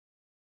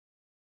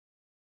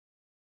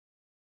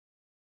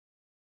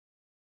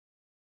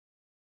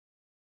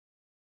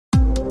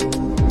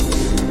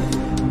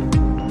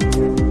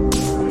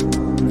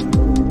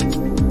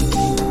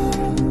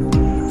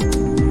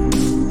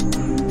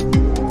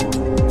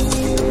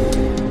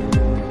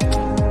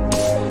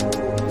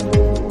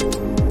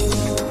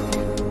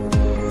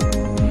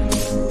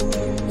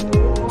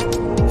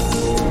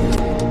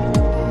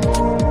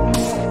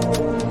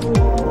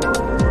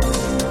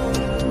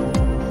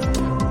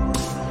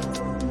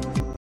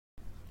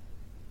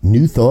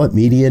New Thought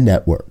Media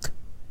Network.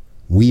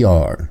 We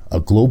are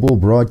a global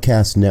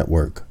broadcast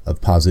network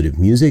of positive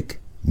music,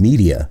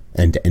 media,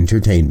 and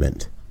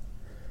entertainment,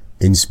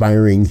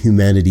 inspiring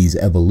humanity's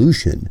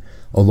evolution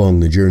along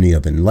the journey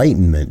of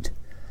enlightenment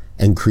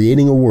and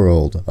creating a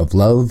world of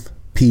love,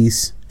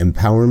 peace,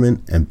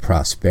 empowerment, and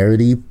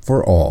prosperity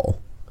for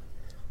all.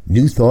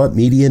 New Thought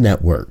Media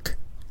Network.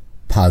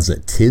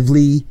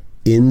 Positively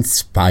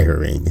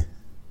inspiring.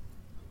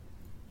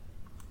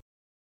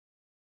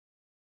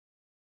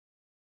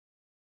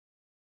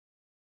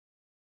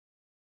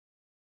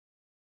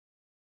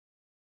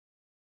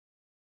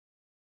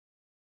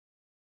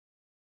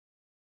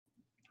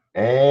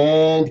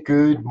 And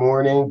good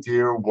morning,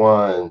 dear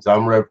ones.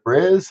 I'm Rev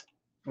Briz.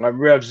 I'm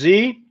Rev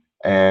Z.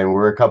 And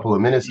we're a couple of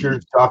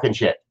ministers talking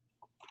shit.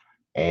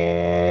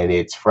 And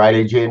it's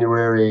Friday,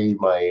 January.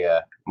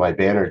 My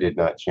banner did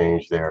not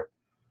change there.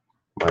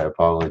 My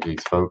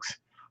apologies, folks.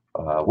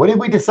 What did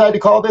we decide to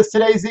call this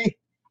today, Z?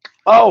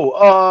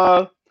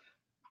 Oh,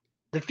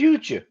 the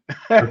future.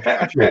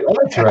 The future.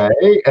 That's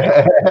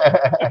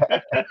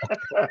right.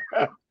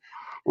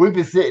 We've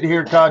been sitting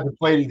here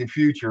contemplating the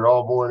future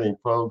all morning,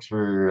 folks,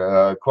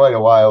 for quite a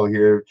while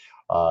here.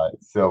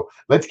 So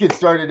let's get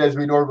started as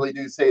we normally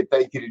do. Say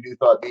thank you to New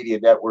Thought Media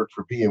Network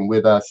for being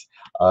with us,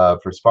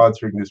 for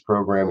sponsoring this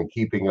program and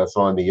keeping us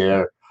on the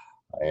air.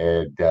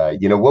 And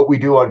what we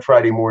do on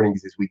Friday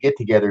mornings is we get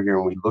together here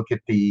and we look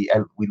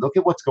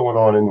at what's going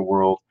on in the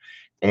world,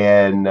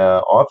 and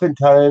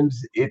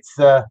oftentimes it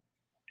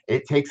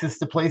takes us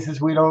to places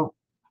we don't.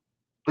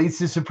 Leads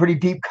to some pretty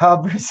deep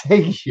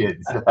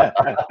conversations.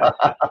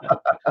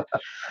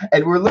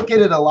 And we're looking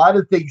at a lot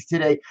of things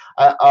today.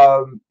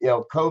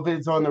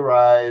 COVID's on the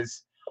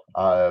rise.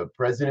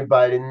 President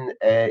Biden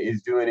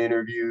is doing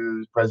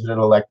interviews.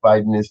 President-elect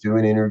Biden is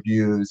doing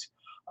interviews.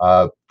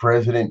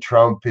 President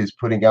Trump is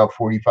putting out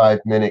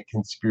 45-minute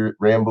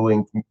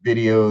rambling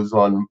videos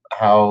on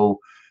how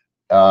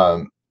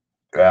I'm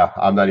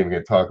not even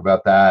going to talk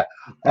about that.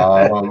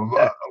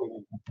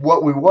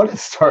 What we want to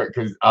start,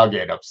 because I'll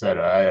get upset.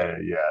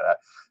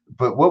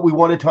 But what we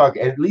want to talk,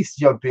 and at least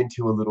jump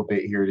into a little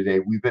bit here today,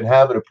 we've been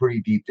having a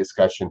pretty deep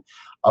discussion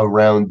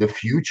around the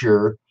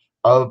future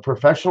of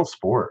professional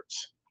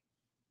sports,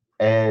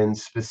 and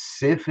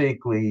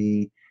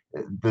specifically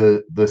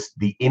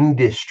the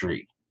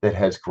industry that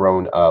has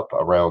grown up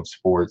around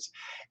sports.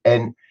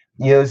 And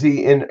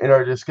Z, in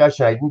our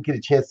discussion, I didn't get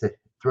a chance to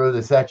throw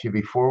this at you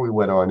before we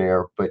went on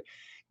air, but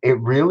it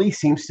really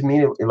seems to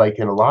me like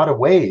in a lot of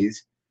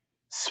ways,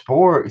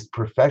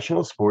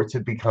 professional sports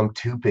have become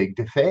too big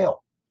to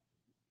fail.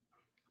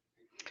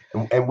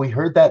 And we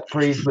heard that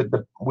phrase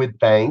with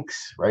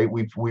banks, right?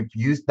 We've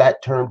used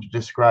that term to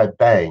describe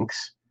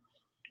banks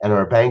and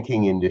our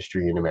banking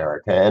industry in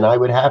America. And I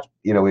would have,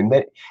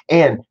 admit,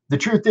 and the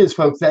truth is,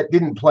 folks, that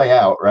didn't play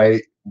out,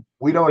 right?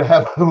 We don't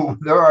have,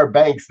 there are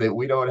banks that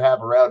we don't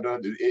have around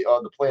on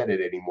the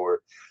planet anymore.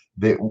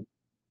 That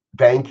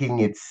banking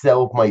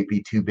itself might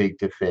be too big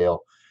to fail,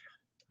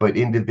 but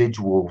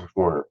individuals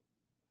weren't.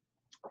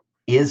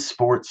 Is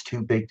sports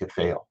too big to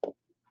fail?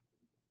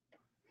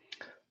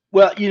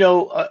 Well,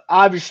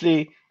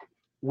 obviously,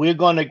 we're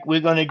gonna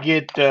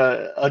get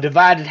a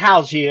divided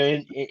house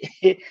here,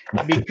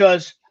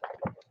 because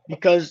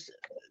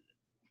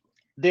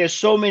there's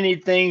so many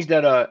things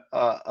that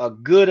are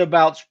good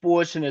about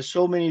sports, and there's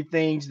so many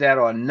things that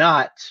are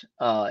not.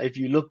 If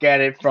you look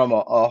at it from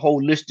a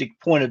holistic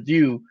point of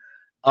view,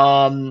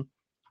 but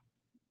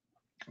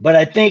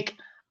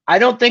I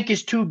don't think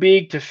it's too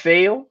big to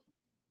fail.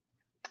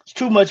 It's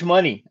too much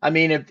money. I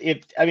mean,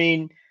 if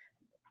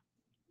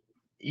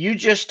you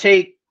just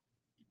take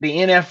the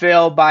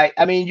NFL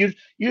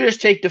you just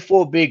take the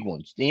four big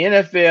ones: the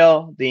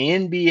NFL, the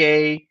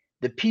NBA,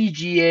 the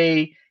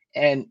PGA,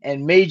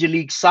 and Major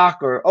League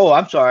Soccer. Oh,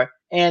 I'm sorry,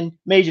 and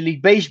Major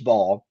League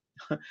Baseball,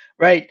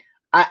 right?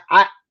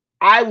 I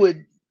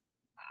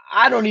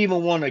don't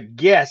even want to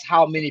guess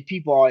how many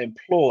people are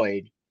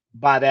employed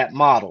by that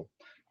model,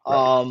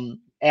 Right.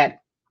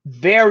 at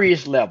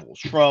various levels,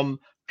 from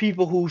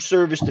people who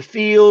service the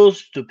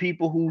fields to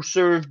people who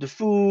serve the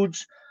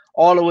foods,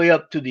 all the way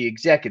up to the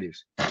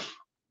executives.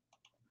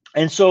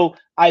 And so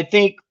I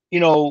think,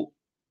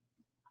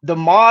 the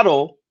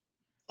model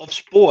of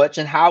sports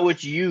and how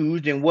it's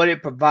used and what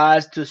it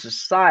provides to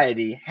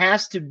society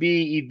has to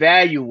be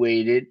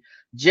evaluated,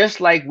 just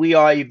like we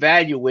are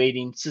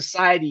evaluating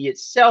society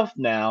itself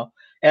now,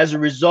 as a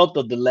result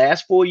of the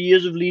last 4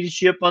 years of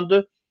leadership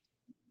under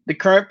the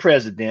current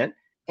president,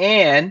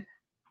 and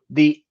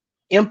the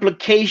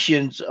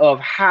implications of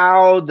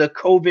how the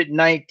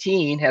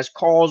COVID-19 has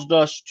caused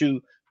us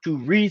to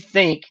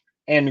rethink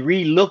and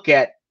relook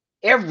at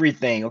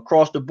everything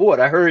across the board.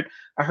 I heard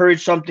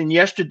something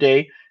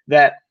yesterday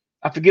that,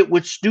 I forget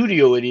which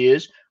studio it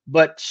is,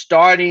 but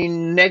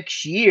starting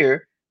next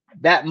year,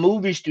 that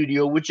movie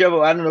studio,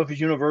 whichever, I don't know if it's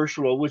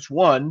Universal or which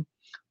one,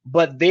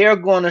 but they're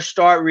going to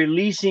start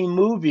releasing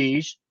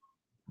movies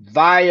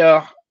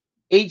via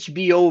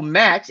HBO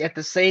Max at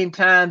the same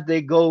time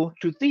they go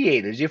to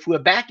theaters. If we're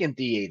back in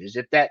theaters,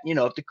 if that,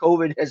 if the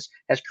COVID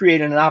has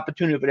created an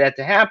opportunity for that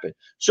to happen.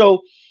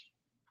 So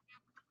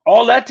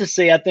all that to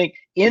say, I think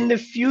in the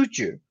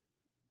future,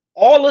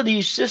 all of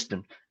these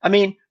systems, I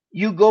mean,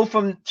 you go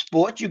from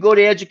sports, you go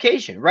to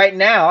education. Right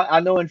now, I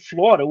know in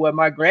Florida where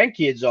my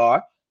grandkids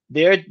are,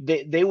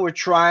 they were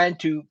trying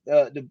to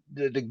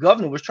the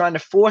governor was trying to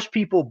force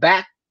people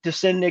back to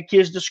send their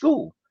kids to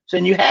school,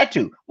 saying you had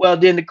to. Well,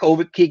 then the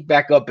COVID kicked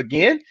back up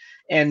again,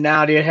 and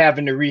now they're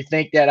having to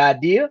rethink that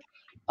idea,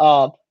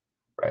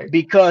 Right.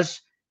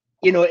 because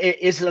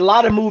it's a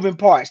lot of moving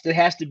parts that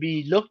has to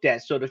be looked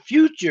at. So the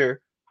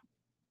future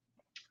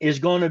is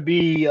going to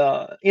be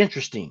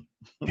interesting,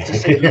 to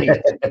say the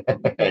least.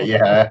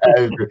 Yeah,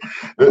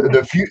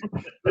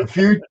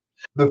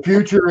 the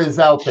future is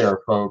out there,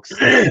 folks.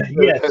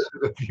 Yes.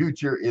 The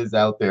future is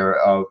out there.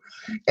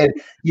 And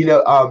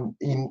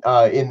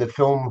in the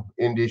film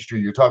industry,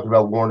 you're talking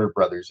about Warner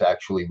Brothers.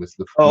 Actually, was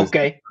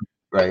Okay.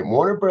 right.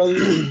 Warner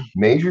Brothers,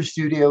 major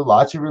studio,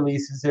 lots of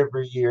releases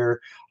every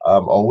year.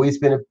 Always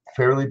been a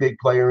fairly big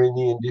player in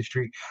the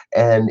industry,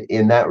 and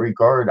in that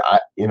regard, I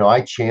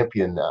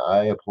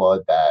applaud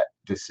that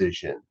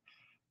decision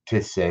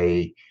to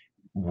say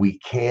we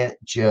can't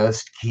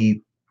just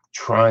keep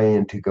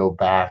trying to go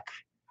back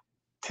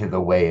to the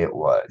way it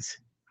was.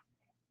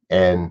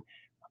 And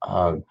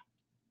um,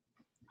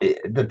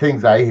 the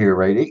things I hear,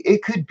 right?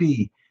 It could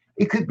be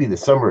the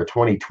summer of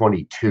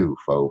 2022,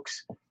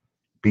 folks,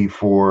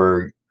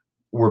 before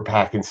we're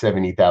packing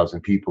 70,000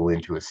 people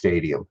into a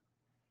stadium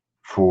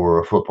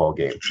for a football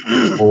game,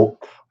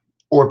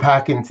 or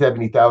packing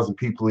 70,000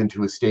 people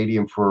into a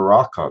stadium for a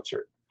rock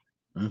concert.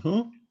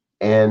 Mm-hmm.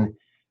 And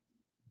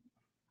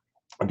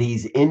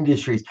these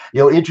industries,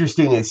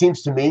 interesting. It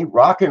seems to me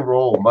rock and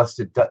roll must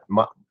have done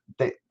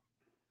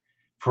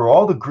for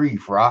all the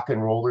grief rock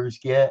and rollers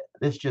get.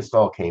 This just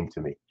all came to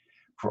me.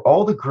 For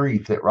all the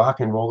grief that rock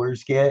and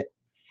rollers get,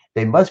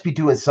 they must be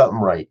doing something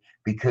right,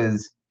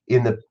 because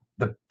in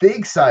the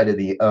big side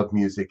of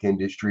music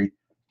industry,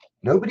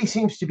 nobody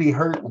seems to be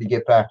hurting to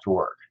get back to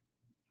work.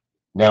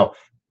 Now,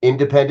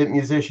 independent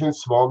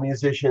musicians, small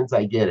musicians,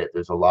 I get it.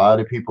 There's a lot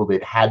of people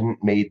that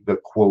hadn't made the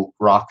quote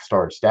rock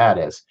star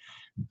status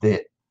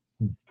that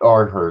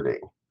are hurting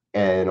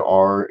and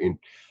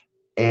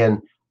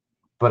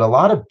but a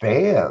lot of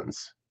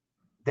bands,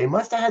 they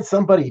must have had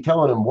somebody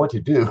telling them what to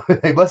do.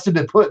 They must have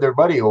been putting their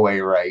money away,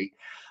 right?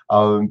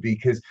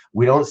 Because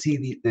we don't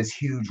see this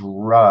huge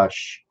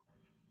rush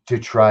to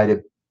try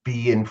to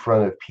be in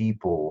front of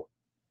people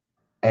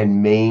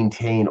and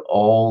maintain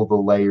all the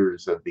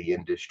layers of the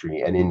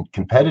industry. And in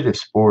competitive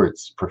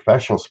sports,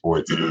 professional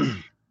sports,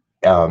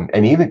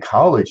 and even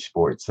college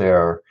sports,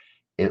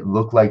 it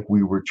looked like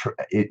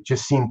it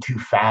just seemed too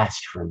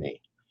fast for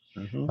me.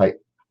 Mm-hmm. Like,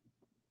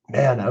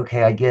 man,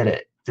 okay, I get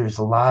it. There's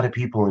a lot of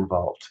people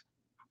involved.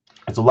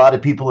 There's a lot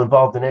of people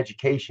involved in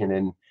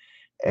education,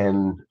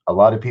 and a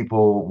lot of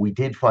people. We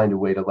did find a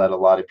way to let a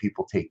lot of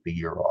people take the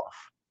year off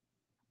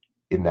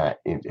in that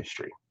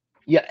industry.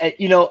 Yeah,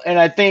 and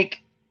I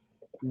think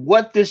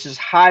what this is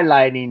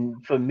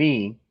highlighting for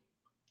me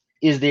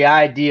is the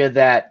idea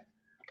that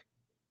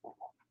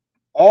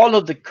all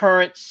of the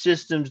current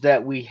systems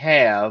that we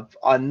have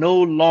are no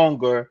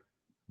longer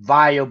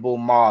viable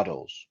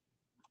models,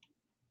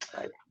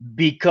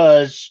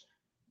 because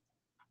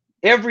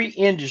every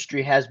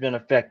industry has been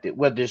affected,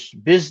 whether it's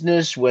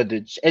business, whether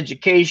it's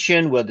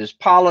education, whether it's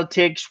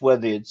politics,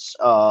 whether it's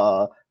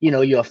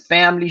your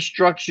family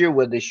structure,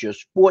 whether it's your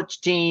sports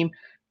team.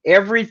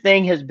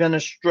 Everything has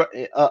been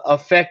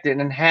affected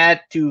and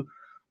had to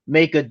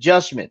make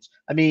adjustments.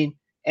 I mean,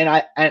 and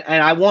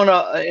I want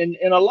to,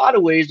 in a lot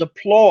of ways,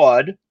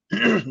 applaud.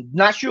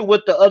 Not sure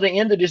what the other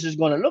end of this is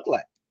going to look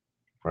like,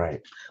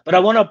 Right. but I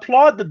want to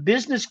applaud the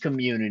business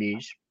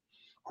communities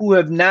who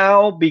have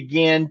now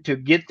began to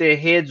get their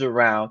heads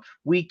around.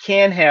 We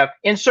can have,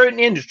 in certain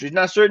industries,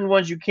 not certain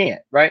ones you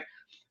can't, right?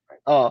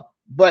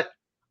 But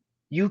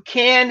you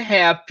can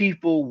have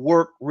people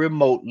work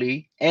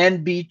remotely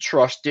and be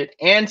trusted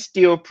and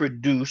still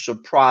produce a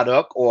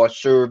product or a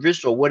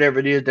service or whatever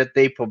it is that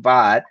they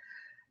provide.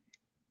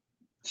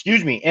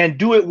 Excuse me, and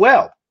do it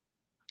well,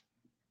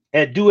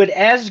 and do it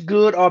as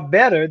good or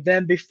better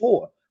than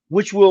before,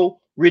 which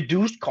will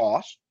reduce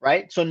costs,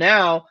 right? So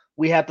now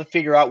we have to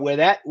figure out where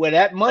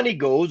that money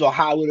goes, or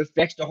how it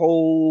affects the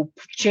whole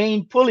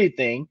chain pulley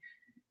thing.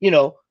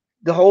 The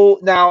whole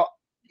now,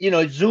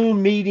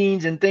 Zoom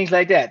meetings and things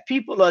like that.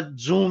 People are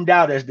zoomed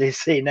out, as they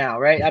say now,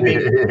 right? I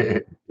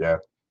mean, yeah,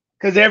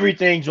 because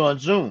everything's on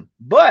Zoom.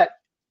 But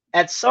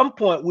at some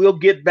point, we'll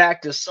get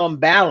back to some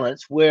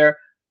balance where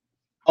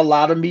a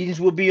lot of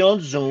meetings will be on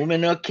Zoom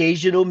and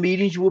occasional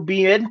meetings will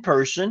be in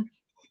person.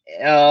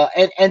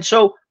 And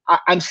so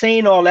I'm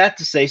saying all that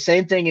to say,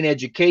 same thing in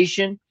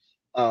education,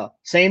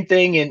 same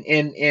thing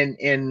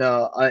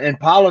in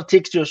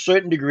politics to a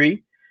certain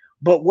degree.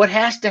 But what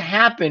has to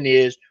happen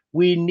is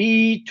we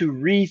need to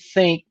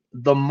rethink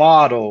the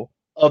model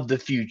of the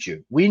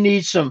future. We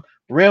need some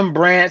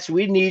Rembrandts,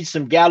 we need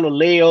some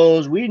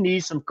Galileos, we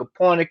need some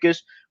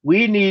Copernicus,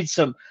 We need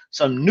some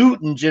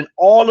Newtons in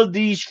all of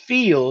these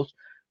fields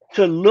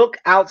to look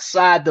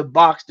outside the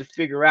box to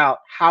figure out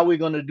how we're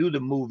going to do the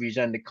movies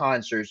and the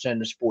concerts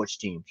and the sports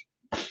teams.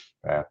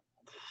 Yeah.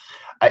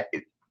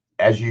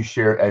 As you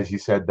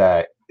said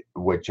that,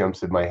 what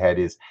jumps in my head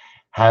is,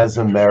 has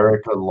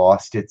America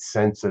lost its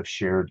sense of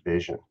shared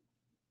vision?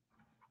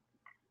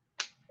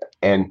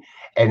 And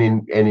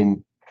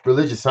in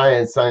religious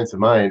science of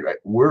mind, right,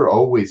 we're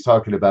always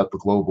talking about the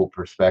global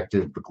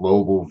perspective, the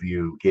global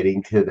view,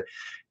 getting to the,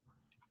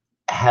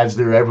 has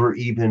there ever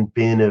even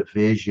been a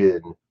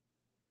vision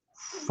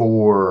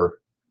for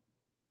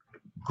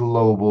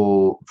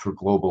global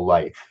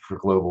life, for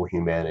global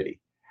humanity?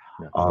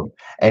 Yeah.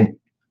 And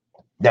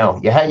now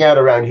you hang out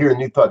around here in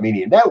New Thought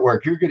Media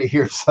Network, you're going to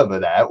hear some of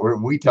that, where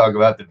we talk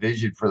about the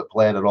vision for the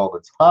planet all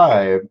the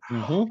time.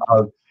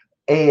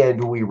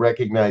 And we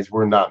recognize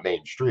we're not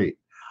mainstream,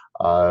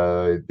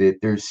 that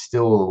there's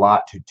still a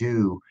lot to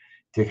do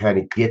to kind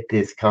of get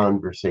this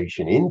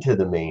conversation into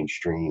the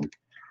mainstream,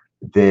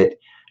 that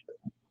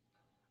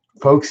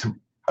folks,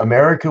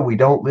 America, we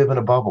don't live in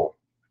a bubble.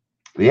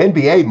 The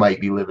NBA might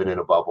be living in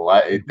a bubble.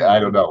 I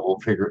don't know. We'll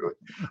figure it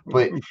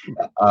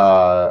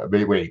out.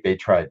 But wait, they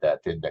tried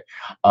that, didn't they?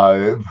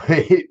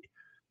 But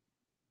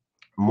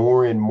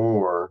more and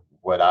more,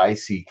 what I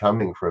see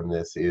coming from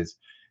this is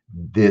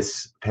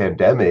this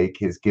pandemic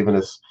has given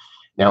us.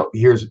 Now,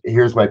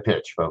 here's my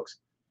pitch, folks.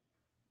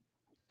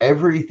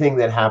 Everything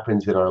that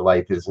happens in our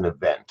life is an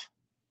event,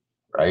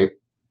 right?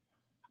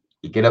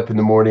 You get up in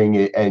the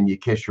morning and you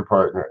kiss your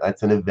partner.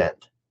 That's an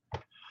event.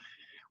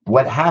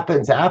 What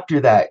happens after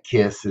that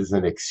kiss is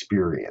an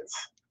experience.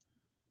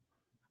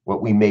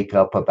 What we make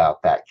up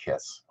about that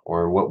kiss,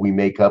 or what we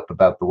make up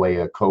about the way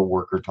a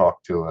coworker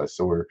talked to us,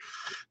 or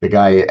the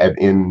guy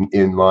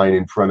in line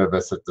in front of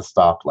us at the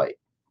stoplight.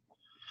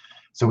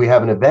 So we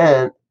have an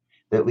event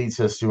that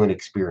leads us to an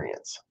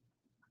experience.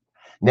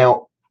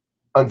 Now,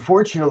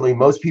 unfortunately,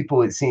 most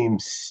people, it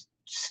seems,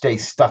 stay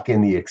stuck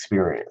in the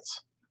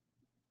experience.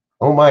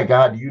 Oh my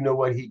God, do you know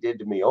what he did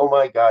to me? Oh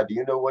my God, do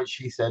you know what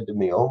she said to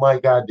me? Oh my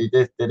God, did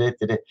this, did it,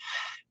 did it.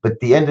 But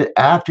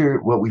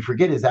after, what we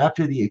forget is,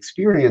 after the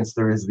experience,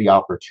 there is the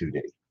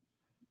opportunity.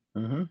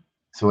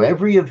 So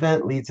every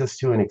event leads us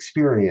to an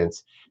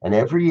experience, and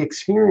every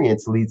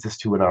experience leads us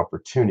to an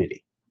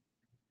opportunity.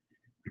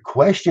 The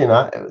question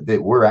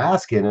that we're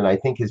asking, and I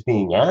think is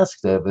being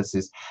asked of us,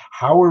 is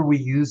how are we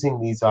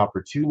using these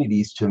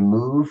opportunities to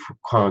move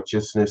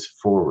consciousness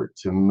forward,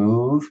 to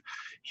move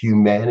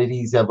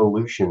humanity's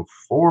evolution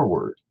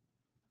forward,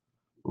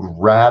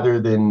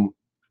 rather than,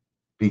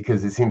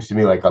 because it seems to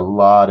me like a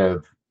lot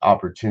of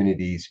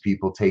opportunities,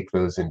 people take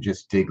those and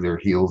just dig their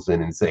heels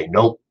in and say,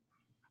 nope,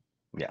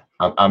 yeah,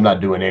 I'm not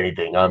doing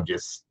anything. I'm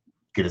just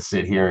going to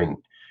sit here and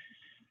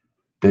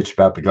bitch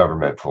about the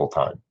government full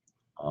time.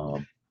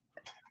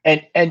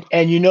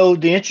 And you know,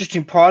 the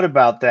interesting part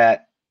about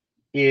that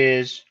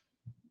is,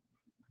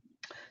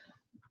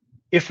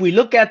 if we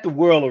look at the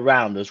world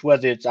around us,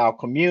 whether it's our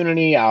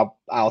community, our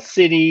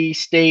city,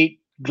 state,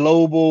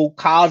 global,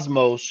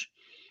 cosmos,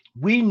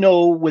 we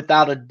know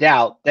without a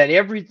doubt that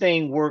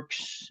everything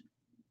works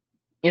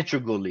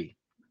integrally.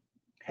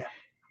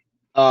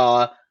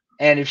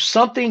 And if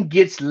something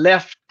gets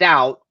left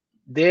out,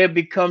 there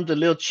becomes a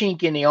little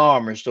chink in the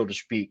armor, so to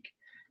speak.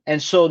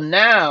 And so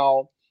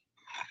now,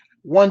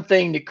 one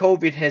thing that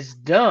COVID has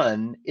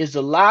done is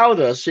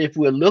allowed us, if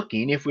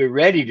we're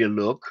ready to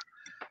look,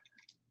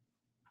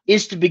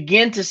 is to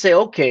begin to say,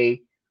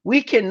 okay,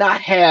 we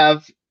cannot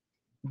have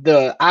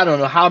the, I don't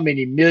know how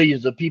many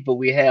millions of people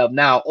we have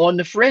now on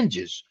the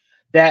fringes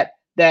that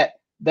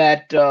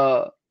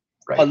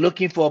Right. are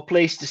looking for a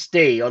place to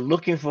stay, or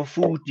looking for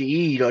food to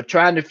eat, or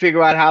trying to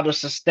figure out how to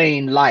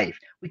sustain life.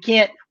 We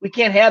can't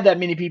have that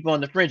many people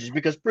on the fringes,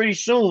 because pretty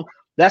soon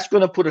that's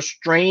going to put a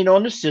strain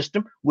on the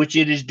system, which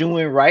it is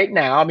doing right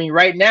now. I mean,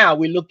 right now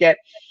we look at,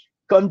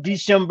 come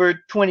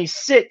December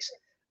 26th,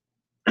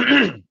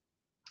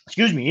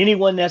 excuse me,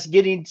 anyone that's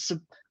getting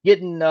support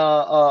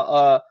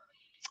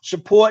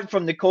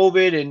from the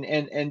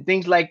COVID and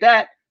things like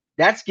that,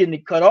 that's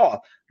getting cut off.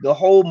 The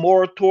whole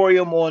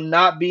moratorium on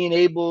not being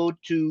able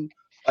to,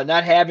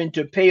 not having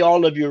to pay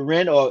all of your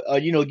rent, or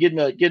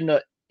getting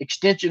a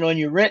extension on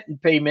your rent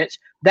and payments,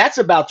 that's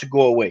about to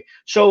go away.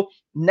 So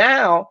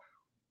now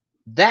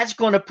that's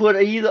going to put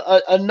either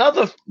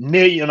another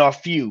million or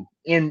few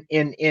in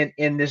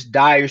this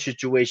dire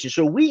situation.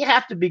 So we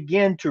have to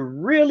begin to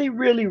really,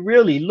 really,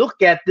 really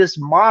look at this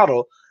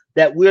model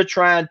that we're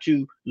trying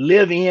to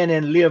live in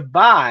and live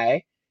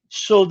by,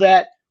 so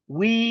that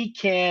we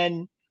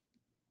can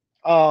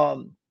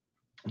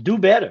do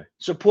better,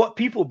 support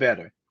people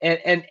better,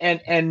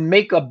 and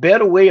make a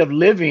better way of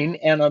living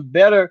and a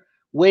better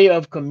way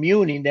of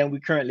communing than we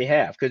currently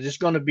have, because it's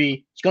going to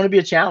be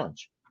a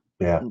challenge.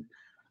 Yeah,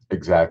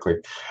 exactly.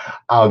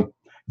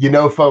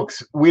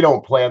 Folks, we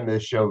don't plan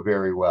this show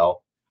very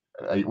well.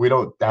 We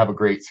don't have a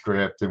great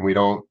script, and we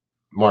don't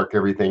mark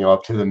everything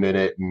off to the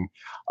minute, and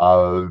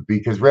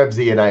because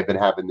Rebsy and I have been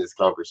having this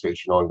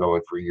conversation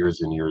ongoing for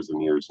years and years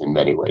and years in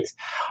many ways,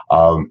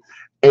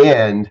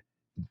 and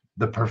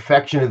the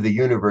perfection of the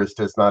universe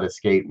does not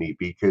escape me,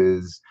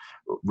 because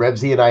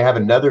Revsy and I have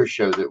another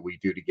show that we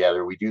do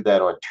together. We do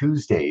that on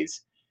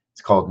Tuesdays.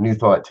 It's called New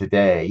Thought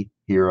Today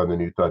here on the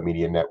New Thought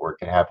Media Network.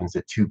 It happens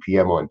at 2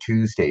 p.m. on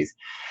Tuesdays.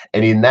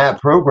 And in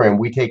that program,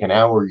 we take an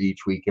hour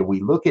each week and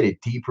we look at a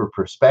deeper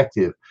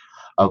perspective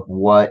of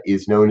what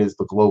is known as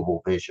the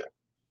global vision,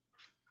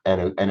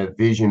 and a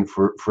vision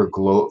for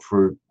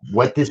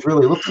what this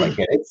really looks like.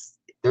 And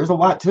there's a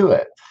lot to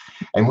it.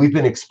 And we've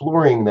been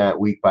exploring that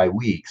week by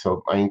week.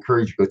 So I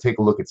encourage you to go take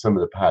a look at some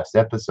of the past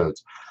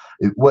episodes.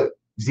 What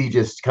Z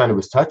just kind of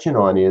was touching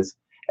on is,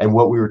 and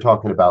what we were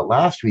talking about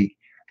last week,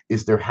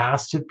 is there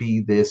has to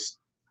be this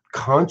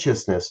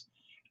consciousness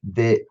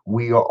that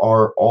we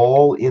are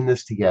all in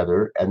this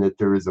together, and that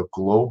there is a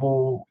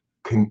global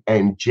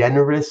and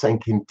generous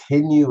and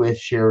continuous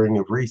sharing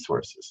of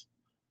resources.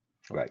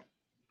 Right.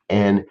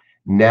 And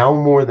now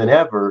more than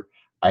ever,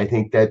 I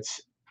think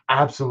that's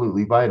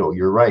absolutely vital.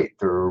 You're right.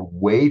 There are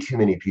way too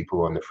many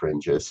people on the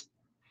fringes.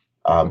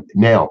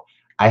 Now,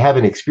 I have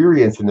an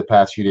experience in the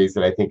past few days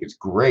that I think is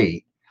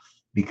great,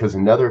 because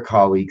another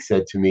colleague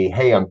said to me,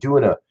 hey, I'm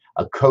doing a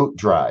coat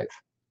drive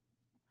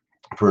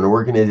for an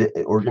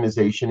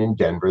organization in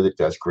Denver that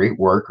does great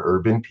work,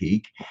 Urban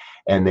Peak,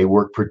 and they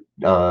work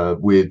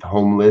with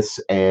homeless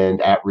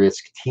and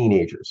at-risk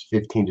teenagers.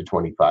 15 to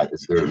 25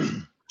 is their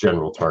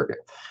general target.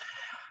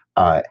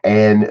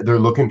 And they're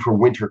looking for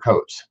winter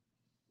coats.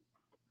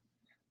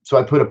 So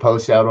I put a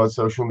post out on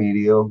social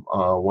media,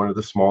 one of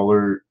the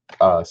smaller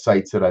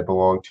sites that I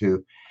belong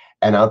to,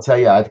 and I'll tell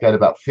you, I've got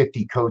about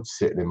 50 coats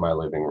sitting in my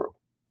living room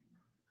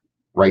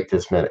right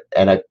this minute,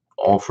 and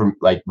all from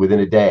like within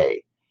a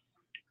day,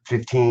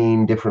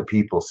 15 different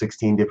people,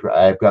 16 different.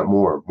 I've got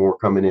more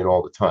coming in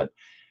all the time.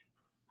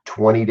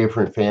 20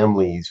 different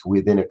families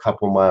within a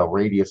couple mile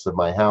radius of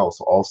my house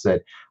all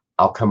said,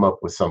 I'll come up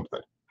with something.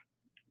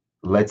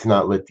 Let's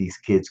not let these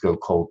kids go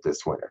cold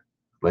this winter.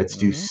 Let's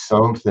do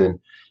something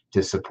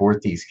to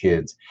support these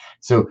kids.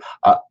 So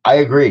I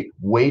agree.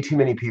 Way too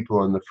many people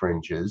on the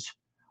fringes.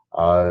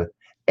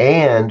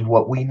 And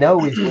what we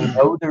know is we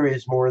know there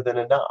is more than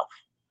enough.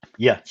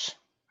 Yes.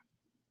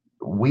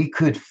 We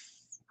could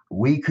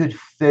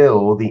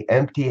fill the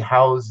empty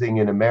housing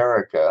in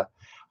America.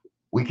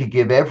 We could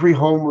give every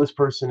homeless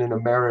person in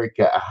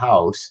America a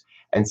house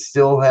and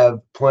still have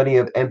plenty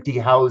of empty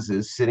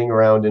houses sitting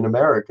around in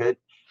America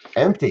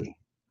empty.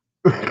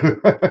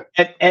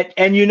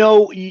 and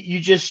you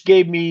just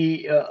gave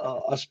me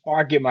a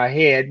spark in my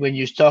head when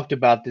you talked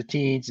about the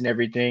teens and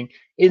everything,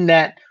 in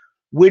that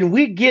when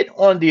we get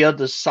on the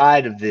other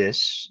side of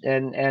this,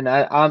 and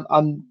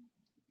I'm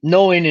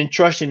knowing and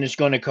trusting it's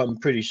going to come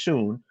pretty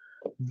soon,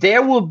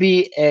 there will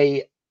be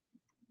an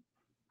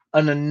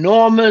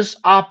enormous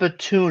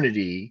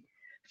opportunity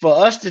for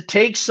us to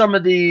take some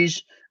of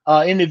these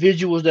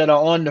individuals that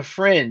are on the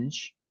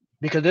fringe,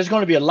 because there's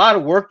going to be a lot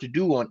of work to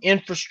do on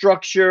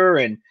infrastructure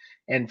and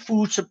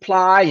food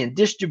supply and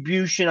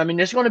distribution. I mean,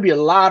 there's going to be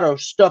a lot of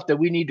stuff that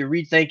we need to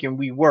rethink and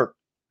rework.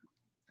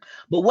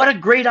 But what a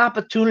great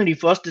opportunity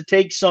for us to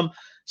take some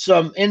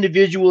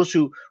individuals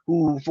who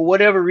for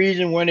whatever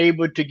reason weren't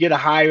able to get a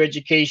higher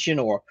education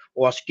or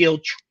a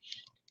skilled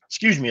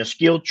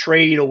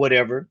trade or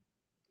whatever,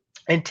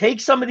 and take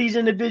some of these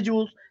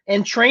individuals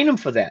and train them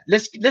for that.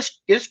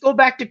 Let's go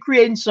back to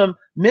creating some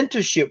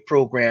mentorship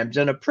programs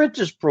and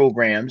apprentice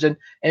programs,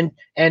 and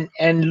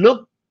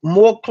look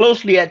more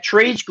closely at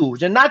trade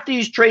schools, and not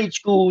these trade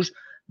schools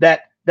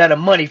that are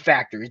money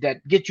factories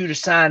that get you to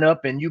sign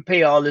up and you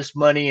pay all this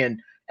money, and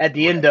at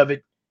the end of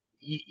it,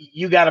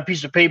 you got a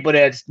piece of paper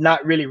that's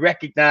not really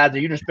recognized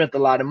and you done spent a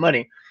lot of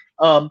money.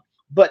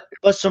 But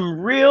some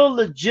real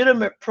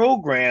legitimate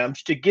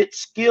programs to get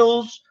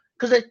skills,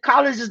 because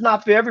college is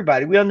not for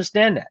everybody. We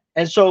understand that.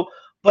 And so,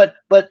 but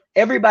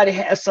everybody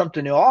has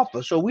something to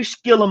offer. So we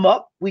skill them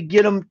up. We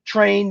get them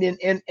trained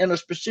in a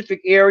specific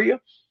area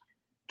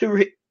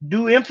to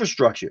do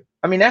infrastructure.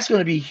 I mean, that's going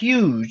to be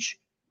huge.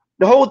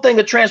 The whole thing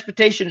of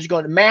transportation is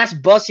going to mass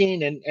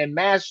busing and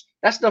mass,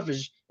 that stuff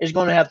is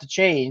going to have to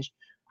change,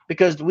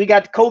 because we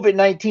got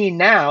COVID-19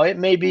 now. It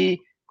may be,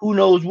 who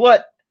knows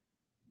what,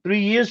 3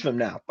 years from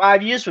now,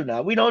 5 years from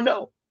now, we don't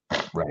know.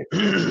 Right.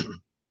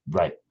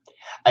 Right.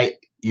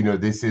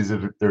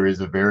 There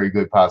is a very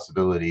good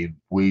possibility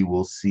we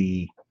will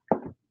see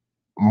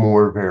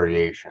more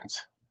variations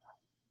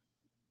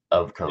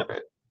of COVID.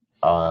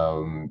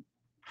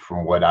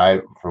 From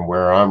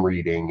where I'm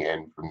reading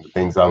and from the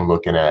things I'm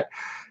looking at,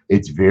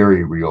 it's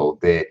very real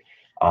that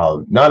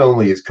not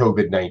only is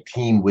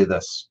COVID-19 with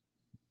us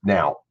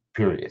now,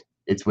 period,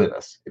 it's with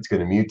us. It's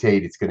going to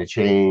mutate. It's going to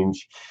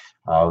change.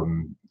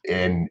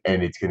 And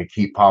it's going to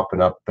keep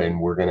popping up, and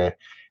we're going to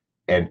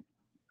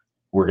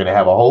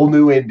have a whole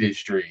new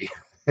industry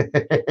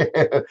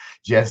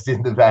just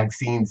in the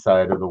vaccine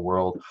side of the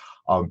world.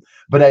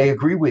 But I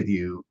agree with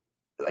you,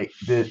 like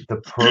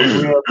the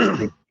program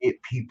to get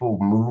people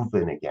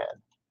moving again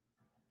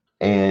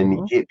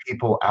and get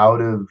people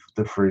out of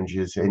the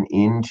fringes and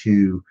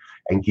into,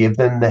 and give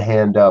them the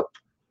hand up,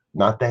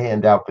 not the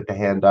handout, but the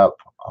hand up.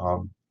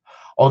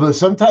 Although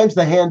sometimes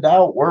the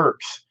handout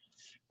works,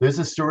 There's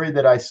a story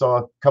that I saw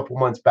a couple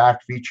months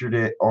back, featured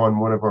it on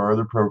one of our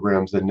other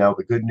programs, and now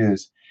the good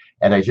news,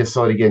 and I just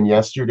saw it again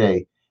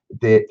yesterday,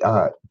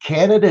 that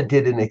Canada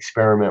did an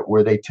experiment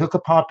where they took a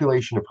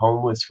population of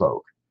homeless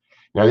folk.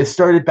 Now, this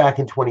started back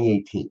in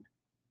 2018.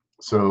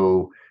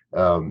 So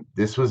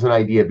this was an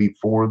idea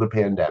before the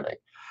pandemic,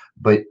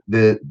 but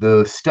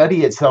the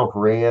study itself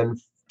ran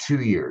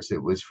 2 years.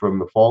 It was from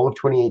the fall of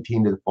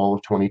 2018 to the fall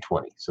of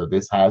 2020. So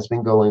this has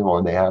been going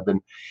on. They have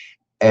been,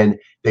 and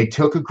they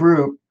took a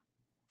group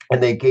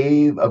and they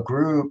gave a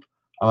group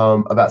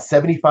about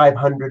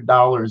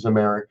 $7,500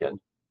 American,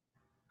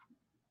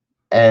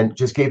 and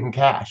just gave them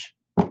cash,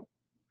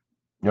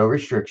 no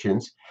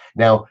restrictions.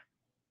 Now,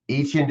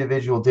 each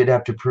individual did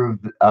have to prove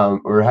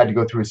or had to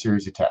go through a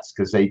series of tests,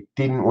 because they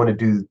didn't want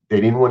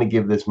to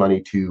give this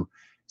money to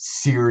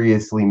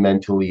seriously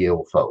mentally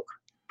ill folk,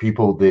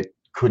 people that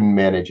couldn't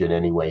manage it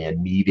anyway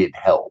and needed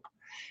help.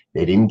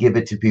 They didn't give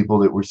it to people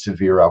that were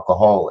severe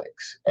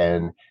alcoholics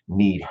and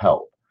need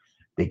help.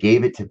 They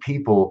gave it to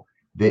people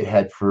that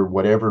had, for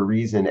whatever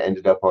reason,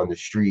 ended up on the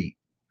street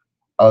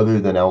other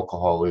than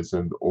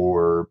alcoholism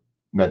or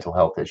mental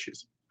health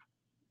issues.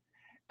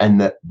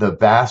 And the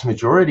vast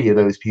majority of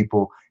those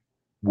people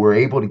were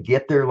able to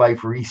get their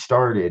life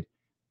restarted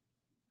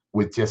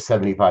with just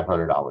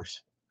 $7,500.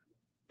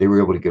 They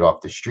were able to get off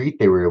the street.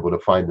 They were able to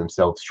find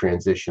themselves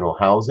transitional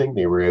housing.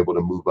 They were able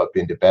to move up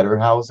into better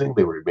housing.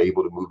 They were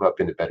able to move up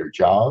into better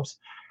jobs.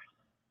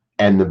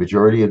 And the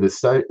majority of the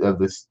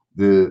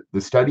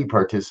study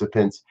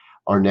participants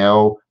are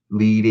now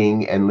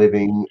leading and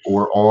living,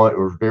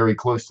 or very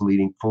close to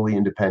leading, fully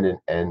independent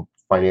and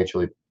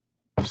financially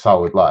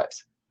solid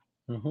lives.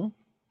 Mm-hmm.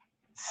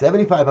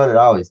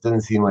 $7,500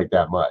 doesn't seem like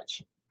that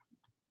much,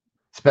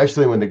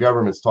 especially when the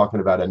government's talking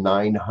about a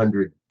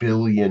 $900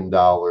 billion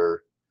bailout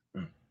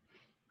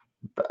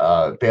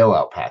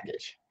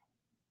package.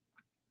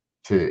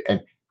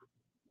 And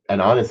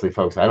honestly,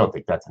 folks, I don't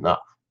think that's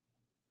enough.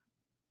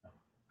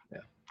 Yeah.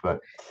 But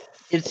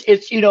it's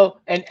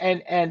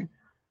and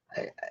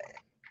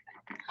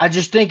I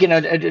just thinking,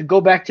 I go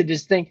back to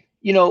this thing.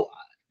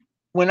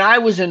 When I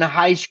was in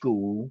high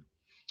school,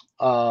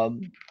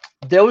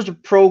 there was a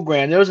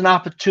program, there was an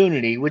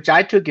opportunity which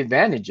I took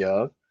advantage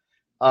of,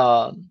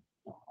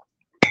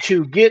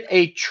 to get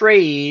a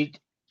trade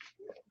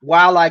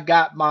while I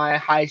got my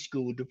high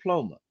school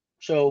diploma.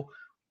 So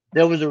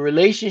there was a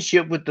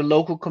relationship with the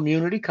local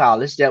community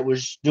college that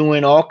was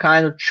doing all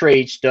kind of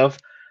trade stuff,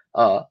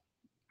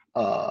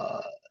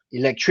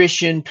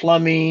 electrician,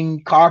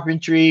 plumbing,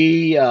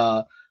 carpentry.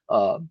 I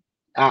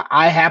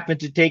happened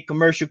to take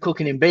commercial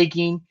cooking and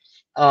baking.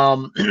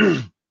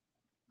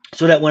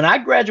 So that when I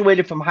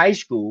graduated from high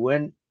school,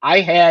 and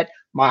I had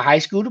my high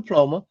school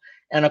diploma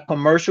and a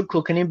commercial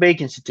cooking and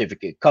baking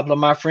certificate. A couple of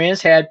my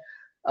friends had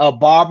a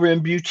barber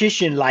and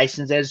beautician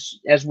license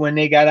as when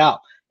they got out,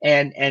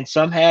 and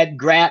some had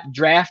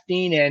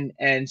drafting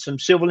and some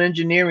civil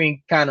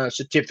engineering kind of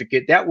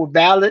certificate that were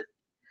valid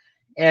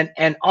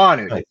and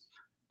honored.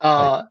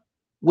 Nice.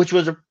 Which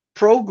was a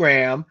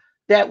program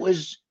that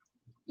was,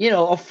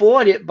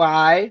 afforded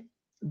by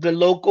the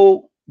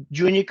local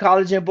junior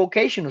college and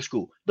vocational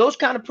school. Those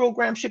kind of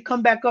programs should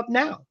come back up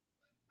now.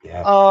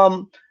 Yeah.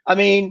 I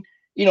mean,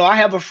 I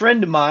have a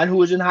friend of mine who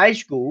was in high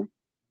school.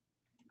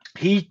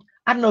 I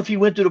don't know if he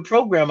went through the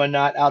program or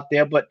not out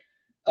there, but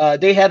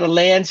they had a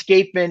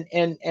landscape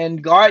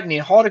and gardening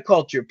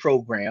horticulture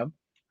program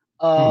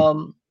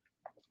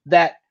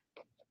that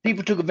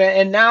people took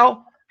advantage, and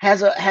now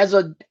has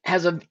a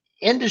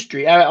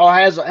industry, or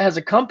has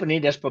a company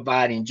that's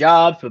providing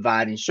jobs,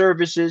 providing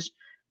services.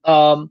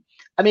 I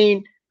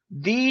mean,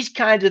 these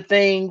kinds of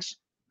things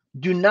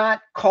do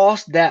not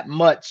cost that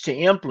much to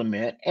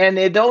implement, and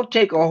they don't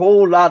take a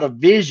whole lot of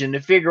vision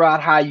to figure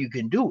out how you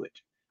can do it.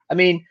 I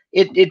mean,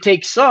 it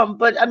takes some,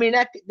 but I mean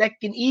that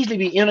can easily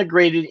be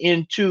integrated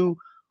into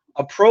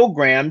a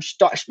program,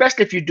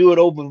 especially if you do it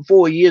over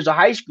 4 years of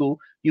high school.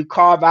 You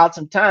carve out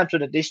some time so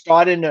that they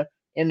start in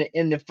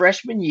the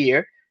freshman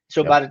year.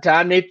 So by the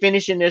time they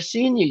finish in their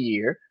senior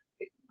year,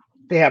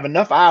 they have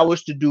enough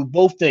hours to do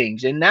both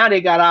things. And now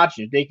they got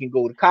options. They can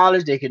go to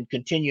college, they can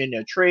continue in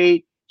their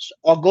trade,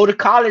 or go to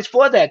college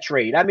for that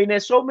trade. I mean,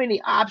 there's so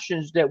many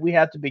options that we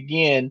have to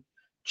begin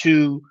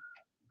to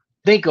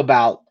think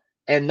about,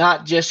 and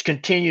not just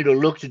continue to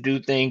look to do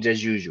things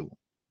as usual.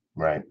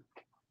 Right.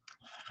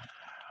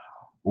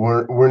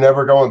 We're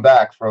never going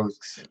back,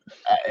 folks.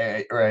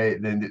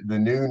 Right. The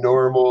new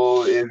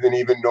normal isn't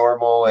even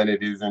normal, and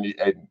it isn't,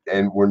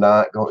 and we're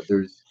not going.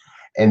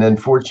 And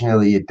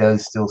unfortunately, it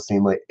does still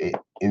seem like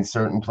in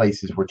certain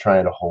places we're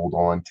trying to hold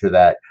on to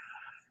that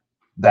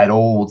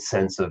old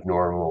sense of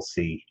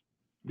normalcy.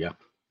 Yeah.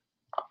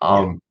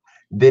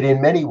 That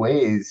in many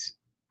ways,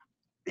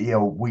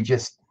 we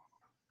just.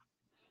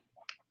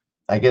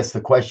 I guess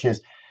the question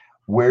is,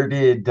 where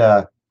did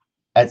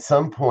at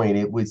some point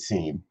it would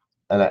seem,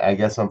 and I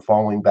guess I'm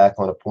falling back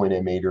on a point I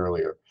made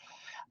earlier.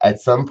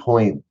 At some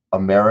point,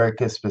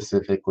 America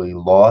specifically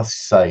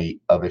lost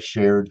sight of a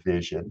shared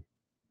vision.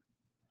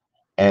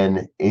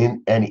 And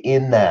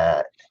in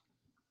that,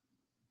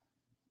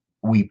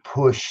 we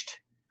pushed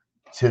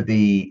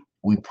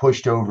we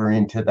pushed over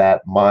into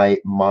that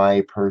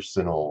my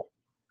personal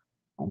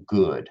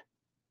good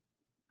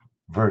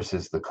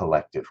versus the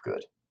collective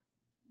good.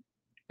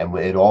 And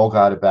it all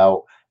got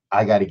about,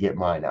 I got to get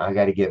mine. I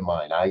got to get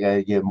mine. I got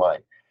to get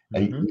mine.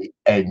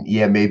 And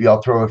yeah, maybe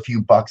I'll throw a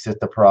few bucks at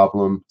the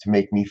problem to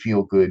make me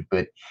feel good,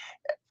 but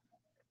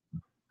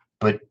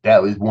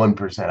that was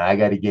 1%. I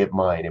got to get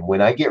mine. And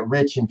when I get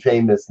rich and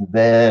famous,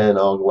 then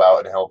I'll go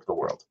out and help the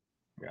world.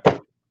 Yeah.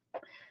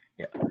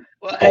 Yeah.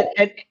 Well,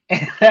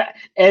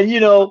 and you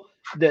know,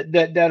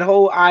 that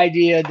whole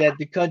idea that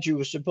the country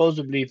was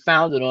supposedly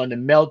founded on the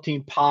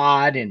melting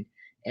pot and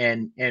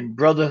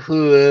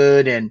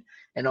brotherhood and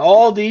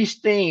all these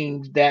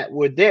things that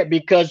were there,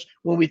 because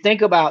when we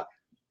think about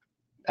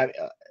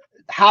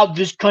how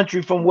this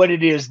country from what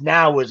it is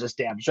now was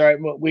established, all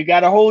right, we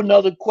got a whole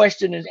nother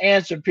question and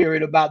answer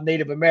period about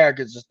Native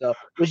Americans and stuff,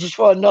 which is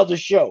for another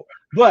show.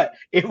 But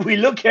if we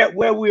look at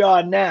where we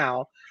are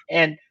now,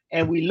 and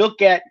we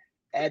look at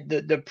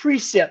the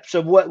precepts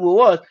of what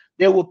was,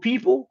 there were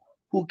people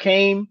who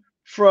came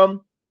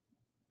from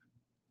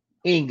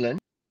England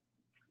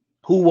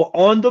who were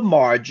on the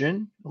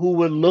margin, who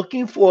were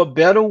looking for a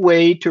better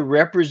way to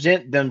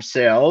represent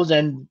themselves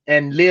and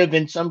live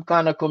in some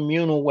kind of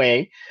communal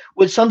way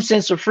with some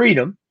sense of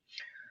freedom,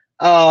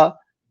 and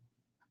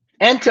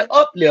to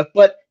uplift.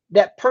 But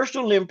that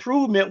personal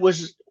improvement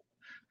was,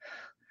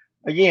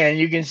 again,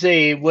 you can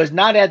say it was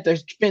not at the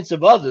expense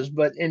of others,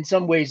 but in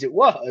some ways it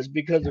was,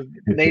 because of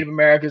Native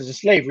Americans and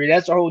slavery.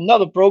 That's a whole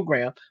nother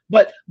program.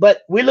 But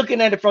we're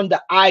looking at it from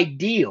the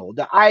ideal.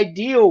 The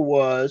ideal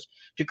was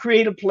to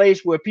create a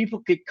place where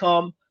people could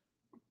come,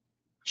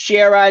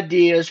 share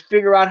ideas,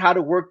 figure out how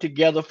to work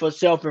together for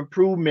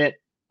self-improvement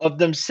of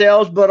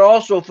themselves, but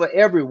also for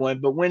everyone.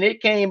 But when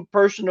it came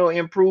personal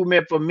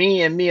improvement for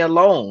me and me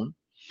alone,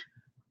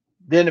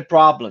 then the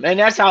problem. And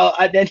that's how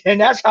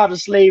the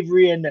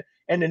slavery and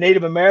the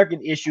Native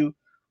American issue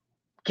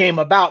came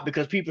about,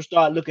 because people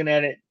started looking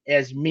at it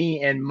as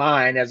me and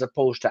mine as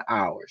opposed to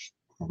ours.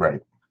 Right.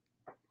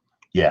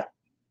 Yeah.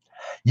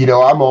 You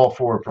know, I'm all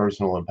for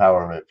personal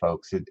empowerment,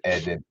 folks,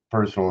 and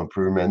personal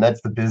improvement. And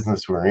that's the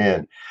business we're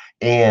in.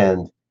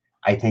 And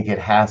I think it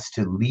has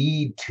to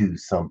lead to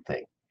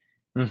something.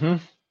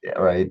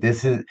 Right.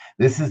 This is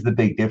the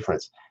big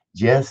difference.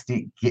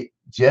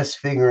 Just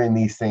figuring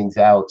these things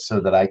out so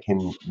that I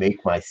can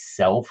make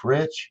myself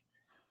rich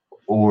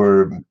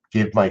or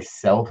give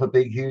myself a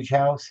big, huge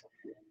house.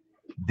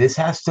 This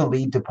has to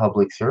lead to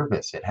public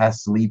service. It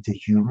has to lead to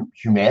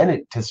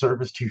humanity, to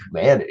service to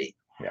humanity.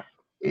 Yeah.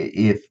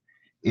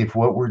 If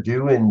what we're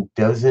doing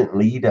doesn't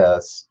lead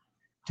us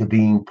to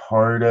being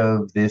part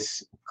of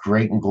this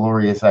great and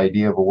glorious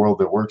idea of a world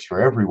that works for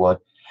everyone,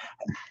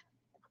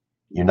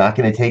 you're not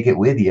going to take it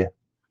with you.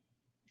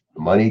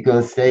 The money's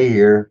going to stay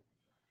here,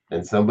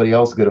 and somebody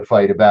else is going to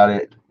fight about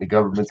it. The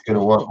government's going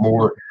to want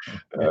more.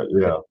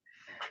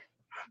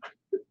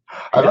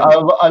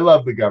 I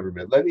love the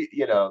government.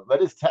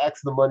 Let us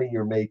tax the money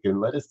you're making.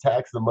 Let us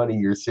tax the money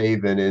you're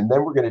saving, and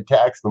then we're going to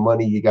tax the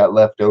money you got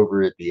left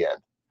over at the end.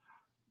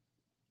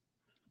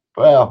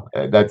 Well,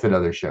 that's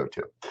another show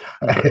too.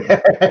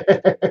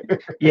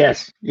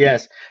 Yes,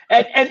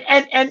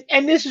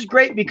 and this is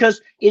great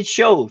because it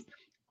shows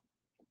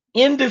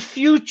in the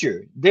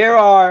future there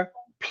are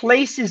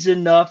places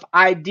enough,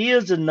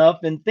 ideas enough,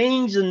 and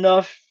things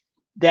enough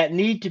that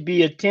need to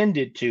be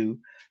attended to,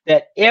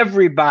 that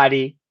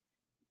everybody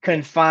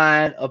can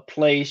find a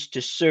place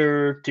to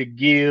serve, to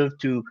give,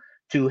 to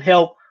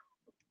help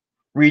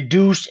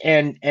reduce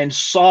and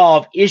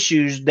solve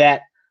issues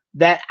that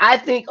I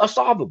think are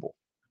solvable.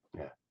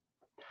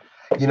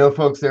 You know,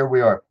 folks, there we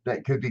are.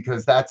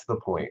 Because that's the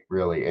point,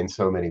 really, in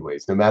so many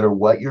ways. No matter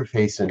what you're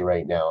facing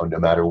right now, no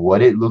matter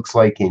what it looks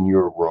like in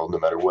your world, no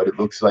matter what it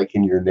looks like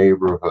in your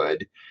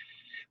neighborhood,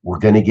 we're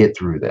going to get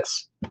through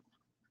this.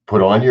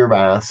 Put on your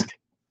mask.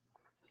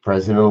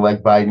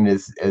 President-elect Biden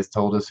has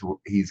told us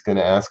he's going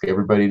to ask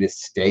everybody to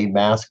stay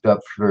masked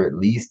up for at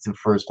least the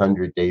first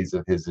 100 days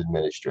of his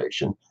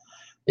administration.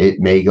 It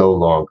may go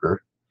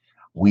longer.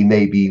 We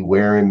may be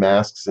wearing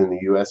masks in the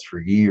U.S. for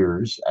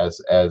years as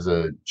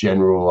a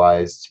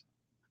generalized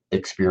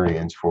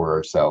experience for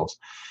ourselves,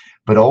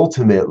 but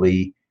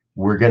ultimately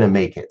we're going to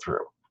make it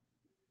through.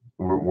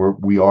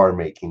 We are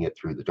making it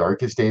through. The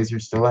darkest days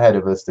are still ahead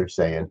of us. They're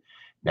saying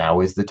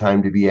now is the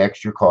time to be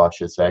extra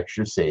cautious,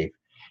 extra safe,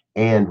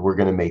 and we're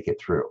going to make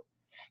it through.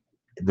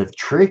 The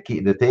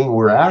thing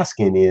we're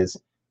asking is,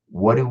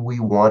 what do we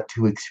want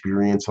to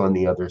experience on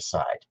the other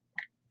side?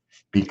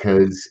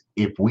 Because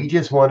if we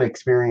just want to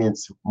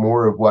experience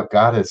more of what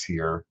got us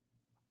here,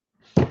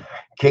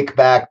 kick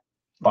back,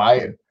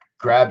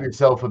 grab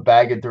yourself a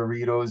bag of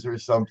Doritos or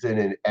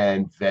something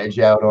and veg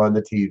out on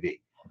the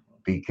TV.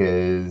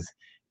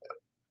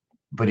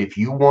 But if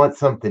you want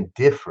something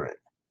different,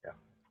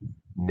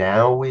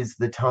 now is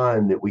the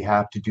time that we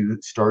have to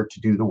start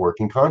to do the work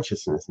in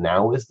consciousness.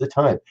 Now is the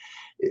time.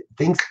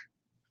 Things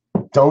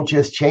don't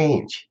just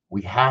change.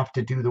 We have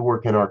to do the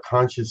work in our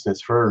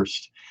consciousness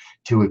first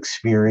to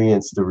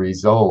experience the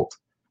result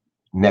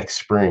next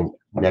spring,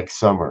 next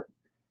summer.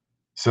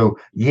 So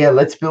yeah,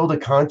 let's build a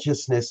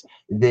consciousness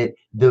that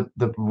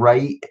the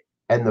right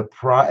and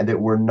that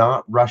we're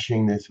not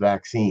rushing this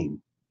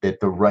vaccine, that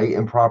the right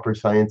and proper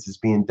science is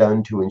being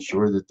done to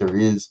ensure that there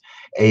is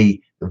a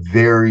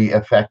very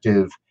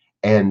effective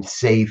and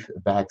safe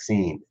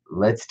vaccine.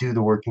 Let's do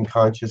the work in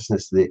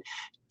consciousness that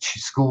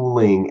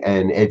schooling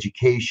and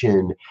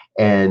education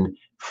and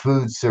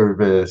food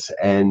service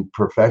and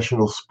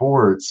professional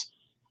sports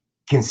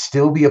can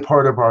still be a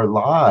part of our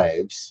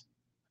lives,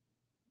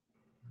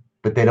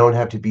 but they don't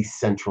have to be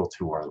central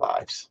to our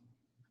lives.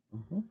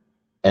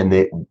 And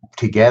that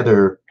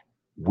together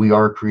we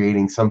are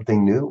creating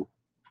something new,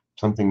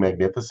 something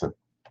magnificent.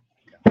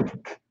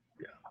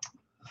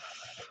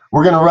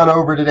 We're going to run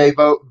over today,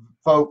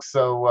 folks.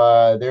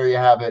 So there you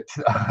have it.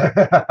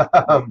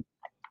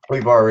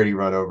 We've already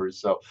run over.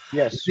 So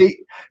yes,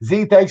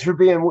 Z, thanks for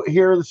being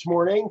here this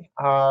morning.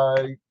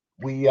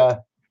 We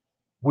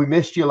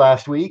missed you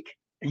last week.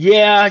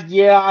 Yeah.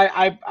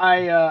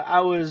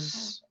 I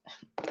was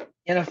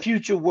in a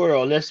future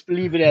world. Let's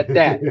leave it at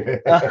that.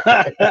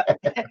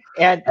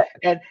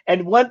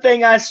 and one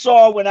thing I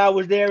saw when I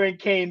was there and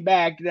came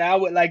back that I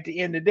would like to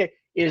end the day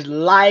is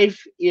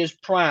life is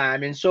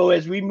prime. And so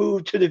as we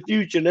move to the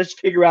future, let's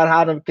figure out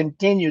how to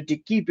continue to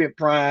keep it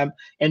prime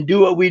and do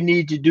what we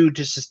need to do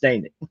to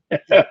sustain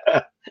it.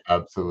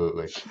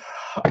 Absolutely.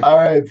 All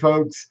right,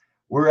 folks.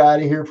 We're out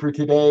of here for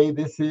today.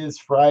 This is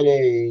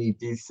Friday,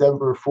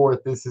 December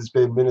 4th. This has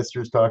been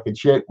Ministers Talking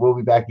Shit. We'll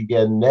be back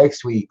again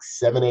next week,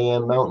 7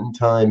 a.m. Mountain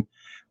Time,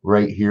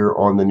 right here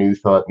on the New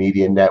Thought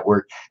Media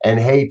Network. And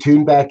hey,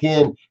 tune back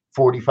in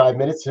 45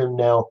 minutes from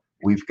now.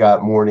 We've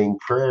got morning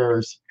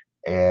prayers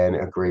and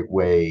a great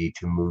way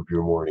to move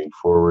your morning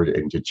forward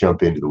and to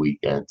jump into the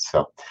weekend.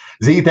 So,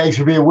 Z, thanks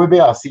for being with me.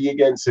 I'll see you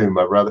again soon,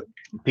 my brother.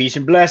 Peace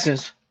and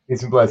blessings.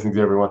 Peace and blessings,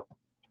 everyone.